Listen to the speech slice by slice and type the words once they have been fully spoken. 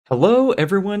Hello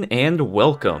everyone and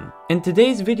welcome. In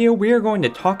today's video we are going to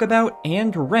talk about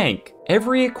and rank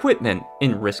every equipment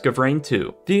in Risk of Rain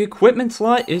 2. The equipment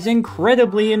slot is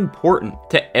incredibly important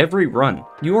to every run.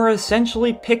 You are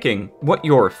essentially picking what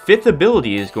your 5th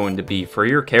ability is going to be for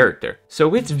your character.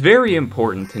 So it's very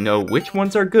important to know which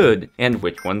ones are good and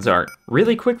which ones aren't.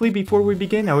 Really quickly before we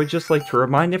begin, I would just like to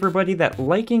remind everybody that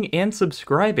liking and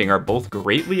subscribing are both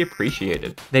greatly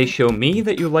appreciated. They show me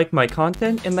that you like my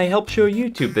content and they help show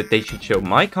YouTube that they should show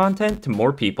my content to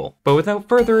more people. But without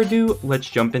further ado, let's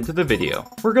jump into the video.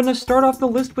 We're gonna start off the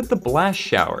list with the Blast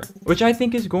Shower, which I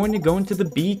think is going to go into the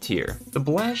B tier. The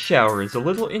Blast Shower is a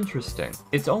little interesting.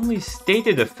 Its only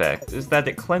stated effect is that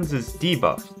it cleanses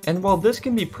debuffs, and while this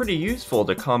can be pretty useful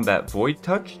to combat Void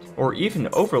Touched or even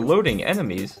overloading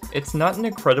enemies, it's not an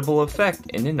incredible effect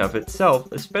in and of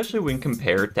itself, especially when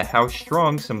compared to how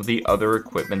strong some of the other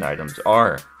equipment items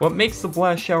are. What makes the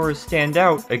Blast Shower stand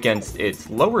out against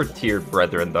its lower tiered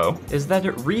brethren though, is that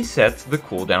it resets the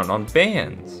cooldown on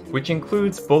bans, which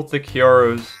includes both the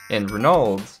Kiaros and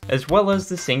Renalds, as well as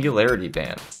the Singularity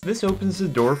Ban. This opens the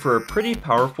door for a pretty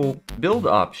powerful build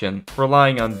option,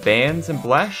 relying on bans and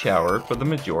Blast Shower for the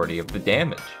majority of the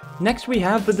damage. Next we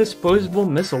have the Disposable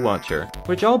Missile Launcher,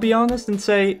 which I'll be honest and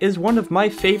say is one of my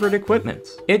favorite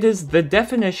equipments. It is the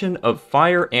definition of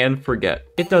fire and forget.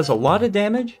 It does a lot of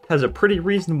damage, has a pretty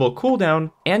reasonable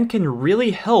cooldown, and can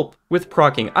really help with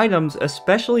proccing items,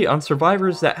 especially on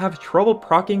survivors that have trouble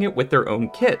proccing it with their own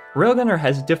kit. Railgunner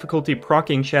has difficulty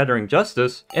proccing Shattering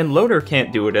Justice, and Loader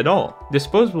can't do it at all.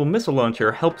 Disposable Missile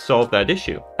Launcher helps solve that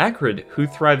issue. Acrid, who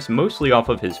thrives mostly off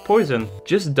of his poison,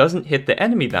 just doesn't hit the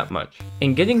enemy that much.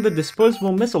 And getting the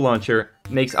Disposable Missile Launcher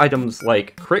makes items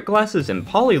like Crit Glasses and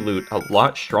Polyloot a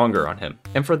lot stronger on him.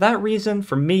 And for that reason,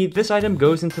 for me, this item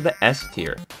goes into the S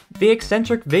tier. The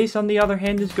Eccentric Vase on the other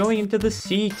hand is going into the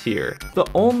C tier. The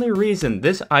only reason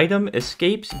this item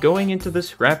escapes going into the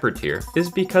Scrapper tier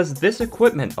is because this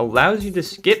equipment allows you to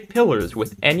skip pillars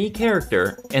with any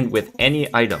character and with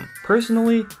any item.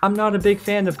 Personally, I'm not a big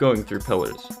fan of going through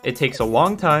pillars. It takes a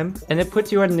long time, and it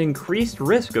puts you at an increased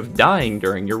risk of dying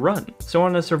during your run. So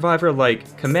on a survivor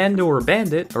like Commando or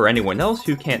Bandit, or anyone else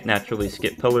who can't naturally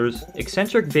skip pillars,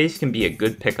 Eccentric Vase can be a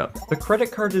good pickup. The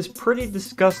credit card is pretty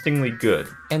disgustingly good,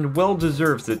 and well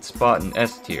deserves its spot in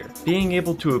S tier. Being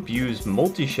able to abuse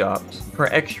multi-shops for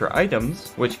extra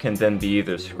items, which can then be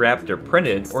either scrapped or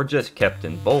printed, or just kept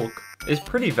in bulk, is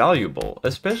pretty valuable,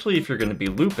 especially if you're going to be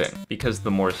looping, because the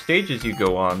more stages you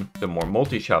go on, the more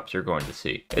multi-shops you're going to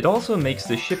see. It also makes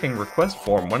the shipping request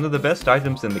form one of the best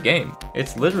items in the game.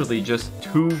 It's literally just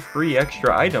 2 free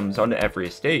extra items on every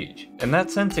stage. In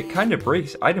that sense, it kind of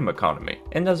breaks item economy.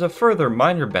 And as a further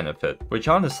minor benefit, which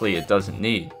honestly it doesn't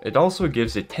need, it also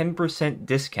gives a 10%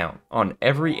 discount on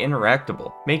every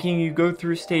interactable, making you go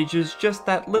through stages just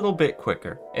that little bit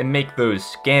quicker, and make those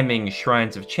scamming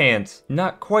Shrines of Chance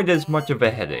not quite as much of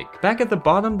a headache. Back at the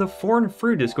bottom, the Foreign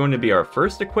Fruit is going to be our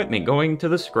first equipment going to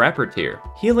the Scrapper tier.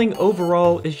 Healing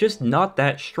overall is just not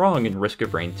that strong in Risk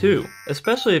of Rain 2,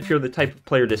 especially if you're the type of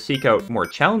player to seek out more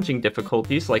challenging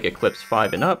difficulties like Eclipse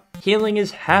 5 and up. Healing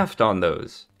is halved on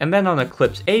those. And then on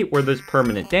Eclipse 8, where there's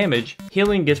permanent damage,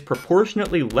 healing gets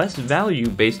proportionately less value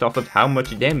based off of how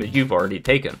much damage you've already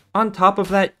taken. On top of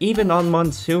that, even on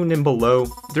Monsoon and below,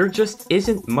 there just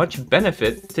isn't much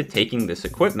benefit to taking this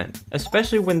equipment,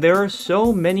 especially when there are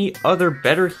so many other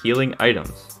better healing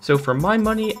items. So for my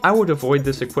money, I would avoid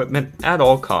this equipment at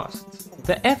all costs.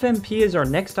 The FMP is our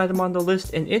next item on the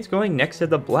list, and it's going next to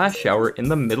the Blast Shower in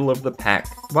the middle of the pack.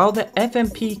 While the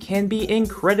FMP can be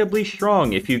incredibly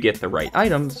strong if you get the right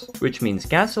items, which means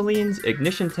Gasolines,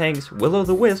 Ignition Tanks,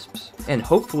 Will-O-the-Wisps, and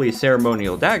hopefully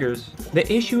Ceremonial Daggers, the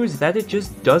issue is that it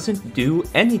just doesn't do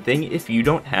anything if you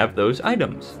don't have those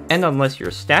items. And unless you're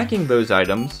stacking those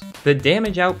items, the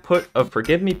damage output of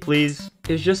Forgive Me Please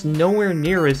is just nowhere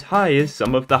near as high as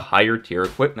some of the higher tier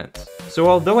equipments. So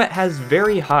although it has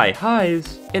very high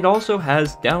highs, it also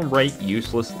has downright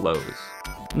useless lows.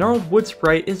 Gnarled Wood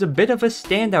Sprite is a bit of a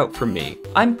standout for me.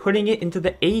 I'm putting it into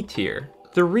the A tier.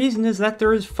 The reason is that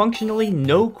there is functionally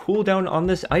no cooldown on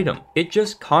this item. It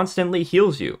just constantly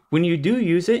heals you. When you do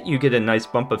use it, you get a nice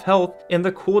bump of health, and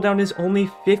the cooldown is only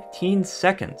 15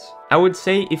 seconds. I would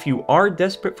say if you are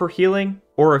desperate for healing,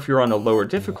 or if you're on a lower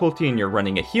difficulty and you're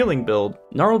running a healing build,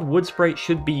 Gnarled Wood Sprite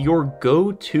should be your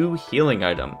go-to healing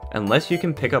item, unless you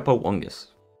can pick up a Wungus.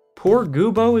 Poor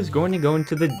Gubo is going to go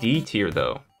into the D tier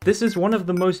though. This is one of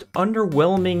the most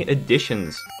underwhelming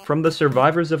additions from the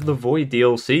Survivors of the Void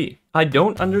DLC. I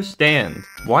don't understand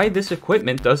why this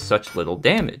equipment does such little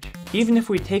damage. Even if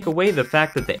we take away the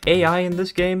fact that the AI in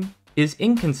this game is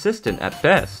inconsistent at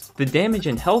best. The damage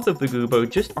and health of the Gubo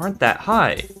just aren't that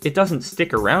high. It doesn't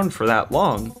stick around for that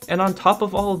long, and on top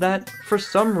of all of that, for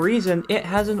some reason it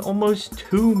has an almost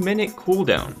 2-minute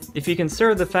cooldown. If you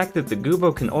consider the fact that the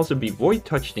Gubo can also be void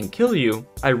touched and kill you,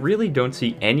 I really don't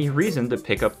see any reason to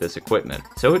pick up this equipment,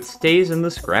 so it stays in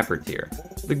the scrapper tier.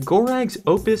 The Gorag's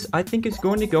Opus I think is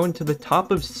going to go into the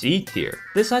top of C tier.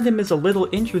 This item is a little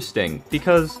interesting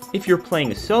because if you're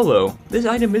playing solo, this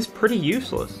item is pretty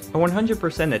useless. A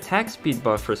 100% attack speed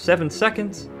buff for 7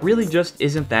 seconds really just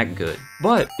isn't that good.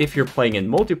 But if you're playing in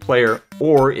multiplayer,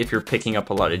 or if you're picking up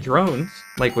a lot of drones,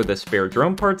 like with a spare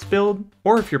drone parts build,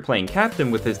 or if you're playing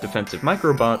Captain with his defensive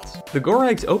microbots, the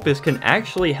Gorag's Opus can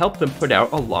actually help them put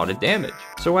out a lot of damage.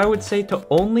 So I would say to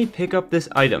only pick up this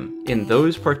item in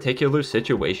those particular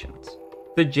situations.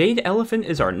 The Jade Elephant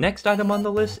is our next item on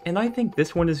the list, and I think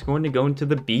this one is going to go into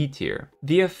the B tier.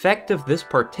 The effect of this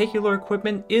particular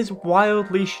equipment is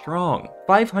wildly strong.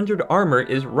 500 armor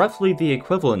is roughly the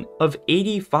equivalent of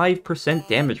 85%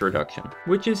 damage reduction,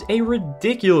 which is a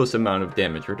ridiculous amount of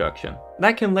damage reduction.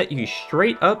 That can let you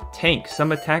straight up tank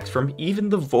some attacks from even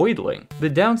the Voidling. The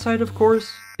downside, of course,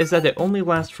 is that it only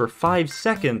lasts for 5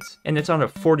 seconds and it's on a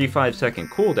 45-second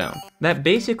cooldown. That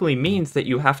basically means that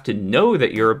you have to know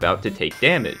that you're about to take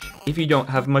damage. If you don't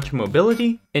have much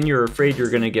mobility, and you're afraid you're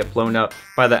gonna get blown up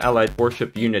by the allied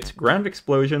warship unit's ground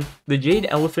explosion, the Jade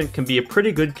Elephant can be a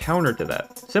pretty good counter to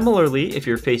that. Similarly, if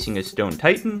you're facing a Stone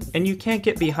Titan and you can't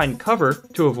get behind cover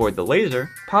to avoid the laser,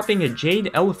 popping a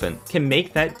Jade Elephant can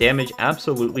make that damage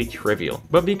absolutely trivial.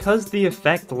 But because the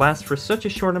effect lasts for such a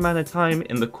short amount of time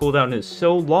and the cooldown is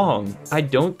so long, I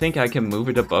don't think I can move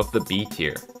it above the B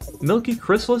tier. Milky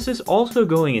Chrysalis is also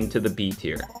going into the B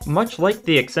tier. Much like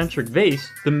the Eccentric Vase,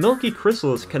 the Milky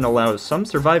Chrysalis can allow some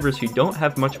survivors who don't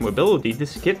have much mobility to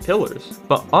skip pillars.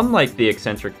 But unlike the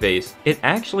Eccentric Vase, it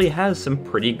actually has some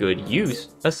pretty good use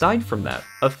aside from that.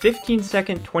 A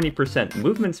 15-second 20%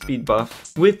 movement speed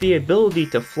buff with the ability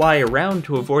to fly around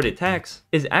to avoid attacks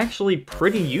is actually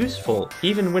pretty useful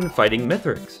even when fighting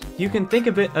Mithrix. You can think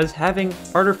of it as having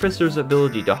Artificer's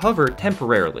ability to hover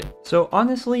temporarily. So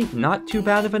honestly, not too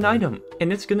bad of an item,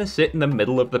 and it's gonna sit in the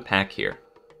middle of the pack here.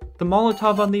 The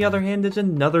Molotov, on the other hand, is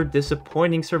another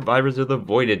disappointing Survivors of the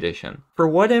Void edition. For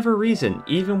whatever reason,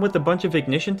 even with a bunch of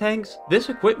ignition tanks, this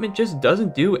equipment just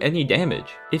doesn't do any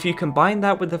damage. If you combine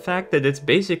that with the fact that it's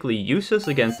basically useless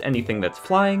against anything that's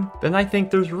flying, then I think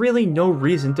there's really no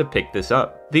reason to pick this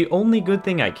up. The only good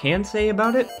thing I can say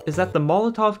about it is that the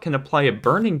Molotov can apply a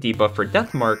burning debuff for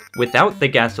Deathmark without the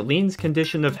Gasoline's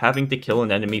condition of having to kill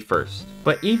an enemy first.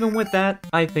 But even with that,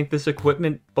 I think this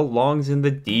equipment belongs in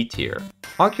the D tier.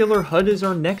 Ocular HUD is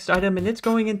our next item, and it's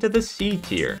going into the C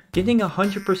tier. Getting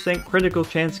 100% critical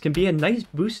chance can be a nice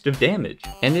boost of damage,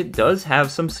 and it does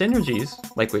have some synergies,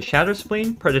 like with Shatter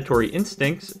Spleen, Predatory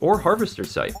Instincts, or Harvester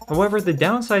Sight. However, the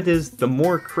downside is the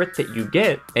more crit that you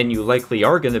get, and you likely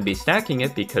are going to be stacking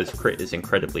it because crit is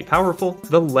incredibly powerful,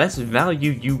 the less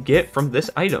value you get from this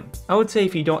item. I would say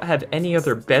if you don't have any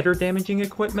other better damaging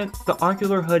equipment, the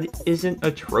Ocular HUD isn't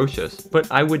atrocious, but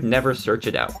I would never search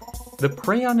it out. The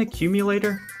Prayon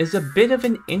Accumulator is a bit of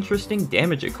an interesting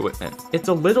damage equipment. It's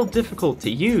a little difficult to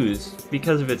use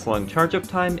because of its long charge up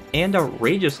time and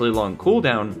outrageously long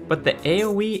cooldown, but the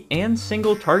AoE and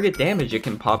single target damage it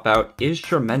can pop out is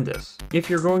tremendous. If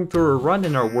you're going through a run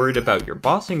and are worried about your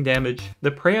bossing damage, the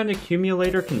Prayon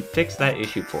Accumulator can fix that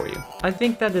issue for you. I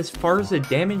think that as far as the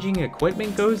damaging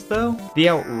equipment goes though, the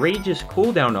outrageous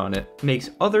cooldown on it makes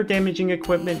other damaging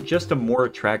equipment just a more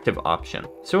attractive option,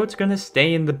 so it's gonna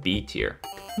stay in the B tier.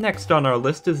 Next on our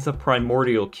list is the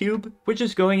Primordial Cube, which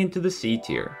is going into the C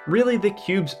tier. Really, the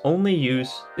cube's only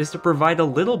use is to provide a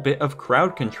little bit of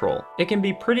crowd control. It can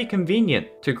be pretty convenient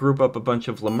to group up a bunch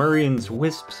of Lemurians,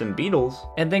 Wisps, and Beetles,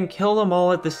 and then kill them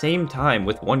all at the same time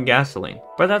with one gasoline.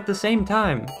 But at the same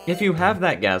time, if you have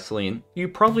that gasoline, you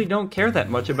probably don't care that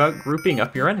much about grouping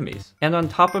up your enemies. And on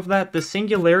top of that, the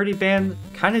Singularity Band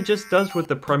kinda just does what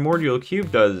the Primordial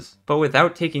Cube does, but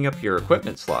without taking up your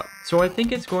equipment slot. So I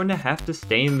think it's going to have to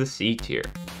stay in the C tier.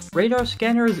 Radar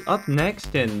Scanner is up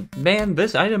next, and man,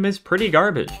 this item is pretty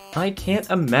garbage. I can't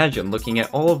imagine looking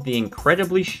at all of the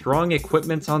incredibly strong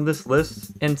equipments on this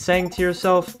list and saying to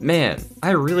yourself, man,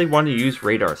 I really want to use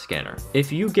Radar Scanner.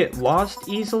 If you get lost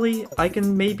easily, I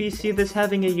can maybe see this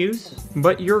having a use,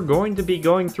 but you're going to be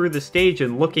going through the stage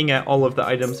and looking at all of the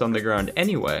items on the ground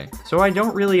anyway, so I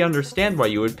don't really understand why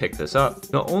you would pick this up.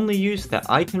 The only use that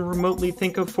I can remotely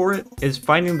think of for it is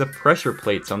finding the pressure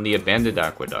plates on the abandoned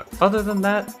aqueduct. Other than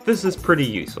that, this is pretty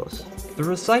useless. The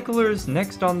Recycler is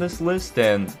next on this list,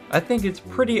 and I think it's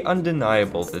pretty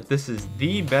undeniable that this is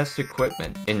the best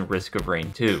equipment in Risk of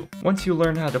Rain 2. Once you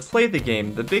learn how to play the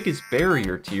game, the biggest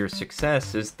barrier to your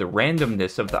success is the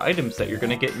randomness of the items that you're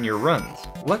going to get in your runs.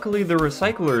 Luckily, the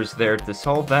Recycler is there to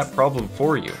solve that problem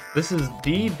for you. This is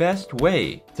the best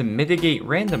way to mitigate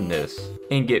randomness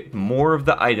and get more of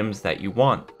the items that you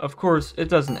want. Of course, it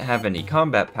doesn't have any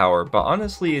combat power, but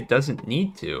honestly it doesn't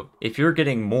need to. If you're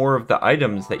getting more of the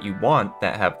items that you want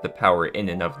that have the power in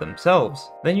and of themselves,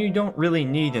 then you don't really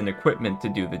need an equipment to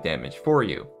do the damage for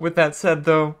you. With that said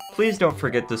though, please don't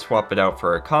forget to swap it out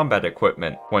for a combat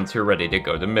equipment once you're ready to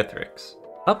go to Mithrix.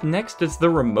 Up next is the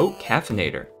Remote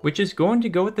Caffeinator, which is going to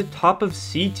go at the top of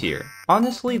C tier.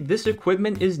 Honestly, this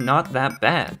equipment is not that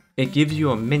bad. It gives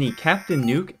you a mini Captain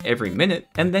Nuke every minute,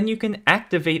 and then you can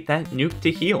activate that nuke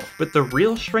to heal. But the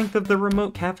real strength of the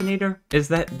Remote Caffeinator is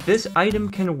that this item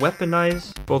can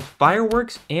weaponize both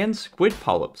fireworks and squid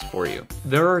polyps for you.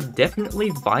 There are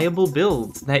definitely viable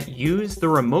builds that use the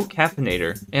Remote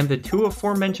Caffeinator and the two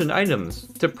aforementioned items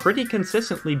to pretty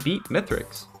consistently beat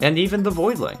Mithrix, and even the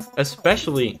Voidling,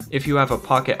 especially if you have a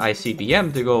pocket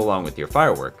ICBM to go along with your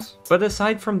fireworks. But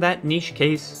aside from that niche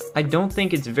case, I don't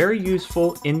think it's very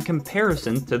useful in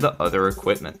comparison to the other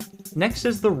equipment. Next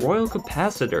is the Royal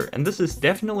Capacitor, and this is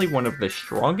definitely one of the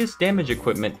strongest damage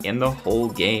equipment in the whole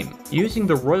game. Using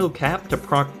the Royal Cap to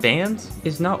proc bans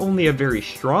is not only a very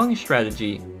strong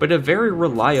strategy, but a very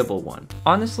reliable one.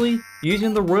 Honestly,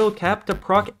 using the Royal Cap to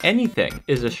proc anything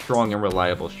is a strong and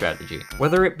reliable strategy,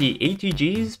 whether it be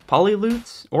ATGs,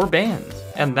 polyloots, or bans,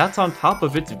 and that's on top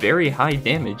of its very high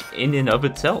damage in and of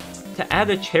itself. To add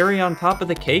a cherry on top of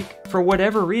the cake, for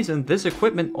whatever reason, this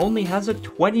equipment only has a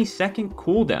 20-second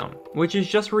cooldown, which is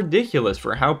just ridiculous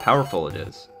for how powerful it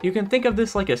is. You can think of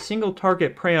this like a single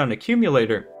target Prayon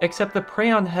accumulator, except the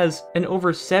Prayon has an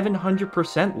over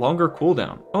 700% longer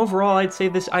cooldown. Overall, I'd say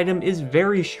this item is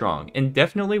very strong and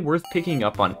definitely worth picking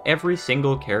up on every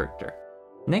single character.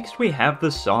 Next we have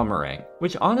the Sawmorang,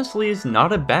 which honestly is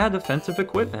not a bad offensive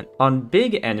equipment. On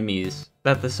big enemies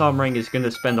that the Sawmorang is going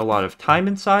to spend a lot of time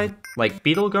inside, like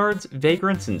Beetle Guards,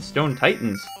 Vagrants, and Stone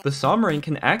Titans, the Sawmorang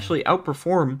can actually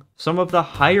outperform some of the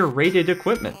higher rated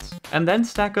equipments, and then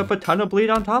stack up a ton of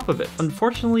bleed on top of it.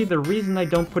 Unfortunately, the reason I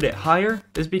don't put it higher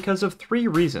is because of 3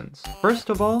 reasons. First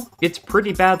of all, it's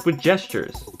pretty bad with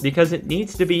gestures, because it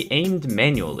needs to be aimed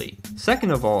manually.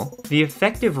 Second of all, the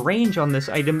effective range on this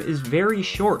item is very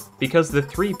short, because the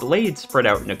 3 blades spread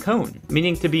out in a cone,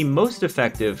 meaning to be most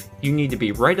effective, you need to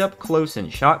be right up close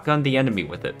and shotgun the enemy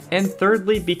with it. And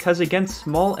thirdly, because against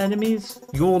small enemies,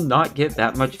 you will not get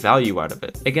that much value out of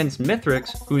it. Against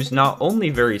Mithrix, who's not only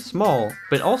very small,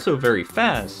 but also very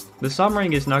fast, the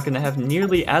Sawmorang is not going to have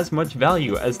nearly as much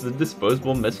value as the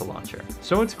disposable missile launcher,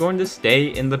 so it's going to stay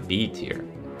in the B tier.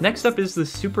 Next up is the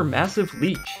Supermassive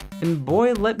Leech, and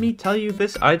boy, let me tell you,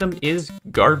 this item is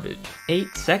garbage. 8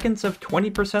 seconds of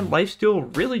 20%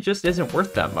 lifesteal really just isn't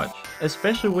worth that much,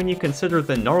 especially when you consider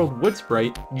the Gnarled Wood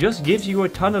Sprite just gives you a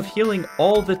ton of healing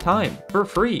all the time, for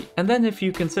free. And then if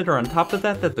you consider on top of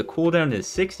that the cooldown is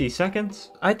 60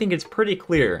 seconds, I think it's pretty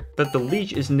clear that the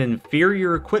Leech is an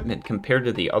inferior equipment compared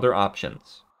to the other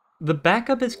options. The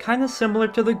backup is kinda similar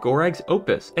to the Gorag's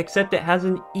Opus, except it has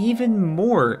an even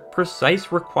more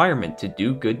precise requirement to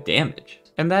do good damage.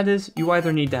 And that is, you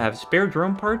either need to have spare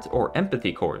drone parts or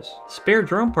empathy cores. Spare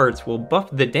drone parts will buff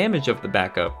the damage of the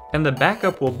backup, and the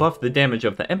backup will buff the damage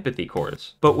of the empathy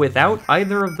cores. But without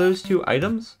either of those 2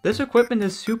 items, this equipment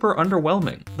is super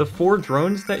underwhelming. The 4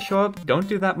 drones that show up don't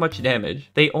do that much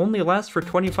damage, they only last for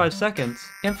 25 seconds,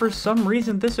 and for some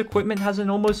reason this equipment has an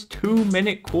almost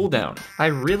 2-minute cooldown. I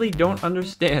really don't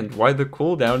understand why the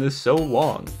cooldown is so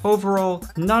long. Overall,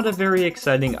 not a very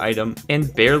exciting item,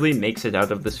 and barely makes it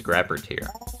out of the scrapper tier.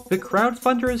 The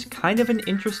Crowdfunder is kind of an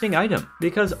interesting item,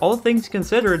 because all things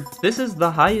considered, this is the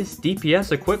highest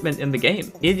DPS equipment in the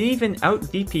game. It even out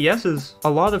DPS's a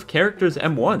lot of characters'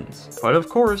 M1s. But of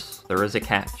course, there is a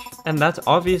catch, and that's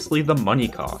obviously the money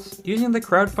cost. Using the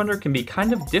Crowdfunder can be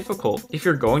kind of difficult if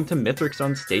you're going to Mithrix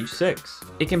on stage 6.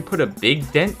 It can put a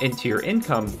big dent into your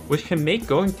income, which can make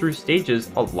going through stages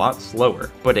a lot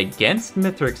slower. But against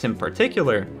Mithrix in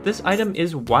particular, this item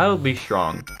is wildly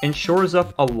strong, and shores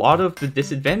up a lot of the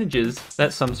disadvantages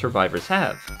that some survivors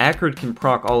have. Acrid can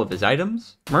proc all of his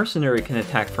items, Mercenary can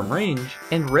attack from range,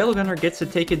 and Railgunner gets to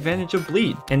take advantage of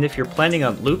bleed. And if you're planning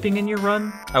on looping in your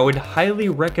run, I would highly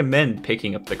recommend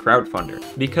picking up the Crowdfunder.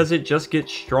 Crowdfunder, because it just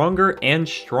gets stronger and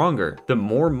stronger the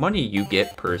more money you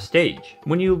get per stage.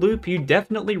 When you loop, you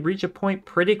definitely reach a point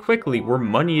pretty quickly where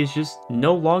money is just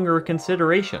no longer a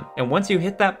consideration, and once you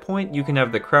hit that point, you can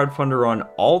have the Crowdfunder on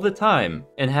all the time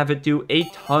and have it do a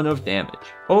ton of damage.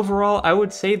 Overall, I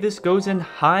would say this goes in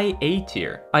high A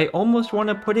tier. I almost want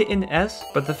to put it in S,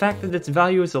 but the fact that its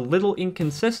value is a little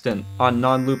inconsistent on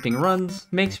non-looping runs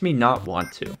makes me not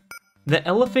want to. The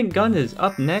Elephant Gun is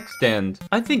up next, and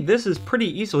I think this is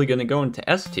pretty easily going to go into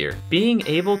S tier. Being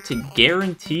able to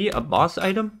guarantee a boss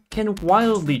item can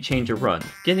wildly change a run.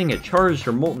 Getting a Charged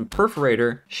or Molten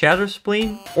Perforator, Shatter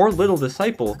Spleen, or Little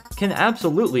Disciple can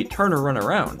absolutely turn a run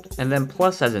around. And then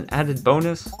plus, as an added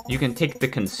bonus, you can take the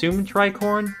Consumed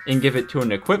Tricorn and give it to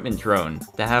an equipment drone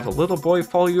to have a little boy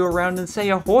follow you around and say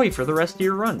ahoy for the rest of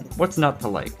your run. What's not to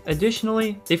like?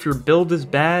 Additionally, if your build is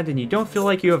bad and you don't feel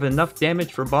like you have enough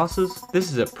damage for bosses, this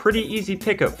is a pretty easy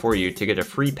pickup for you to get a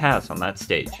free pass on that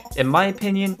stage. In my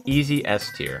opinion, easy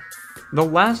S tier. The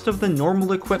last of the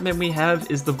normal equipment we have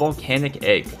is the Volcanic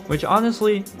Egg, which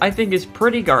honestly, I think is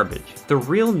pretty garbage. The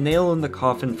real nail in the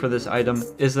coffin for this item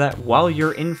is that while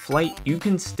you're in flight, you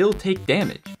can still take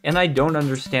damage, and I don't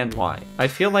understand why. I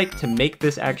feel like to make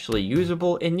this actually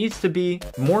usable, it needs to be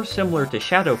more similar to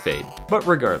Shadow Fade, but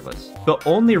regardless. The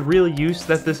only real use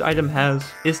that this item has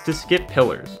is to skip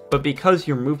pillars, but because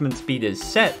your movement speed is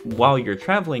set while you're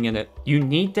traveling in it, you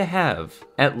need to have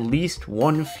at least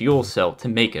one fuel cell to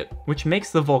make it, which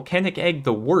makes the Volcanic Egg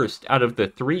the worst out of the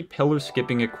 3 pillar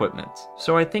skipping equipments.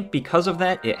 So I think because of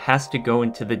that, it has to go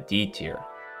into the D tier.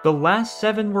 The last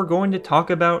 7 we're going to talk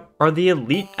about are the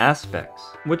elite aspects,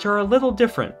 which are a little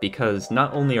different because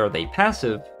not only are they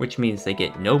passive, which means they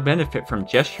get no benefit from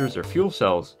gestures or fuel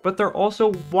cells, but they're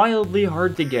also wildly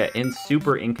hard to get and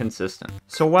super inconsistent.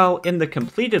 So while in the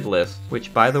completed list,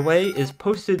 which by the way is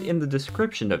posted in the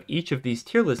description of each of these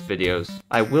tier list videos,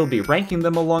 I will be ranking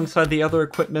them alongside the other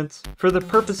equipments. For the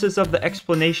purposes of the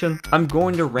explanation, I'm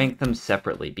going to rank them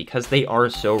separately because they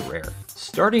are so rare.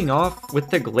 Starting off with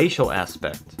the Glacial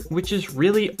aspect, which is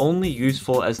really only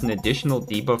useful as an additional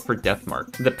debuff for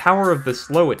Deathmark. The power of the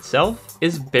slow itself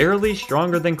is barely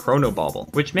stronger than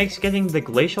Chronobauble, which makes getting the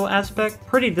Glacial aspect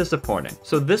pretty disappointing,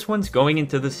 so this one's going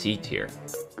into the C tier.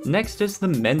 Next is the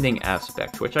Mending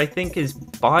aspect, which I think is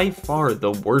by far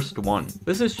the worst one.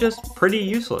 This is just pretty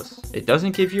useless. It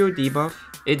doesn't give you a debuff,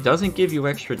 it doesn't give you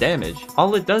extra damage,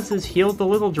 all it does is heal the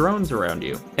little drones around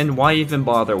you. And why even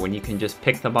bother when you can just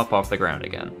pick them up off the ground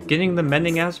again? Getting the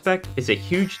Mending aspect is a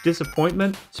huge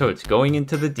disappointment, so it's going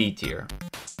into the D tier.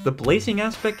 The Blazing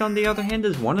aspect, on the other hand,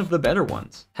 is one of the better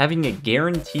ones. Having a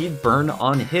guaranteed burn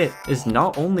on hit is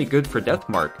not only good for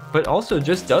Deathmark, but also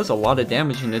just does a lot of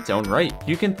damage in its own right.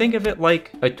 You can think of it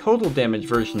like a total damage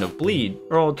version of Bleed,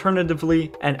 or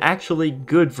alternatively, an actually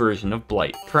good version of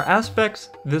Blight. For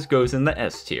aspects, this goes in the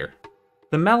S tier.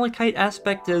 The Malachite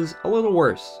aspect is a little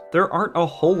worse. There aren't a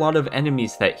whole lot of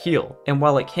enemies that heal, and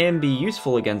while it can be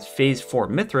useful against Phase 4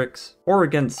 Mithrix, or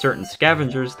against certain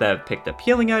scavengers that have picked up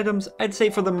healing items, I'd say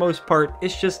for the most part,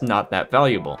 it's just not that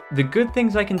valuable. The good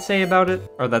things I can say about it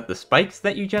are that the spikes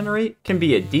that you generate can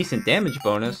be a decent damage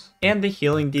bonus, and the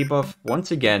healing debuff,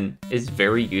 once again, is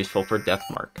very useful for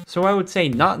Deathmark. So I would say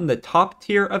not in the top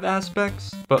tier of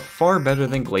aspects, but far better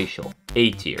than Glacial,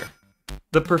 A tier.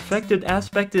 The Perfected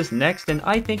aspect is next, and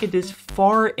I think it is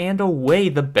far and away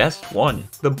the best one.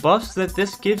 The buffs that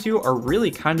this gives you are really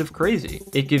kind of crazy.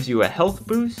 It gives you a health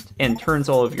boost, and turns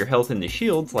all of your health into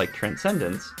shields like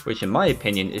Transcendence, which in my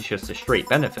opinion is just a straight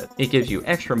benefit. It gives you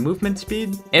extra movement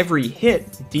speed. Every hit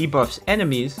debuffs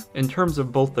enemies in terms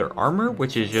of both their armor,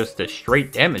 which is just a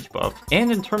straight damage buff,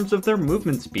 and in terms of their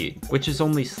movement speed, which is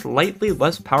only slightly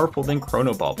less powerful than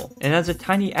Chronobauble. And as a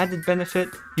tiny added benefit,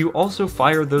 you also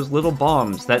fire those little bombs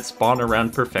that spawn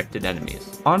around perfected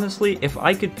enemies. Honestly, if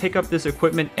I could pick up this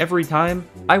equipment every time,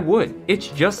 I would. It's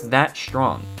just that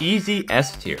strong. Easy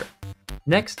S tier.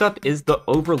 Next up is the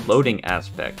Overloading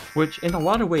aspect, which in a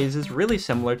lot of ways is really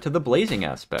similar to the Blazing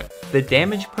aspect. The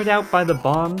damage put out by the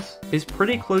bombs is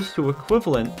pretty close to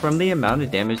equivalent from the amount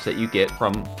of damage that you get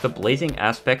from the Blazing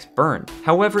aspect's burn.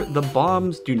 However, the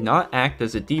bombs do not act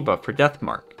as a debuff for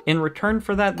Deathmark. In return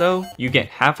for that though, you get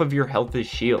half of your health as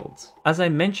shields. As I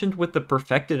mentioned with the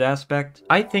Perfected aspect,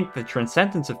 I think the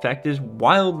Transcendence effect is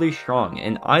wildly strong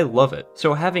and I love it.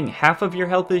 So having half of your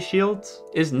health as shields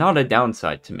is not a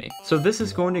downside to me. So this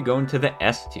is going to go into the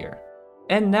S tier.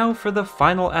 And now for the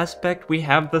final aspect, we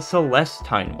have the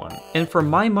Celestine one. And for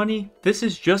my money, this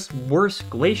is just worse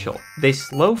Glacial. They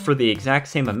slow for the exact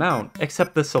same amount,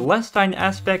 except the Celestine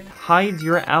aspect hides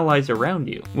your allies around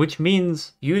you, which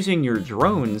means using your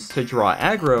drones to draw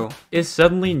aggro is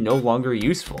suddenly no longer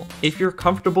useful. If you're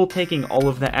comfortable taking all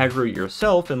of the aggro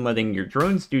yourself and letting your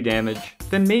drones do damage,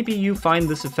 then maybe you find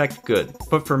this effect good.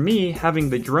 But for me, having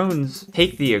the drones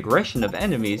take the aggression of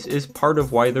enemies is part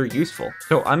of why they're useful.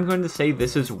 So I'm going to say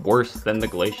this is worse than the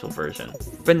Glacial version.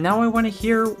 But now I want to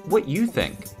hear what you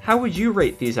think. How would you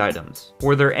rate these items?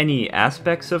 Were there any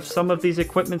aspects of some of these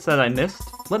equipments that I missed?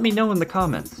 Let me know in the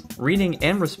comments. Reading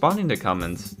and responding to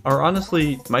comments are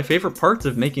honestly my favorite parts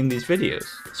of making these videos,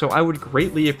 so I would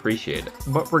greatly appreciate it.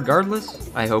 But regardless,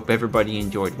 I hope everybody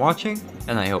enjoyed watching,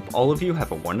 and I hope all of you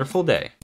have a wonderful day.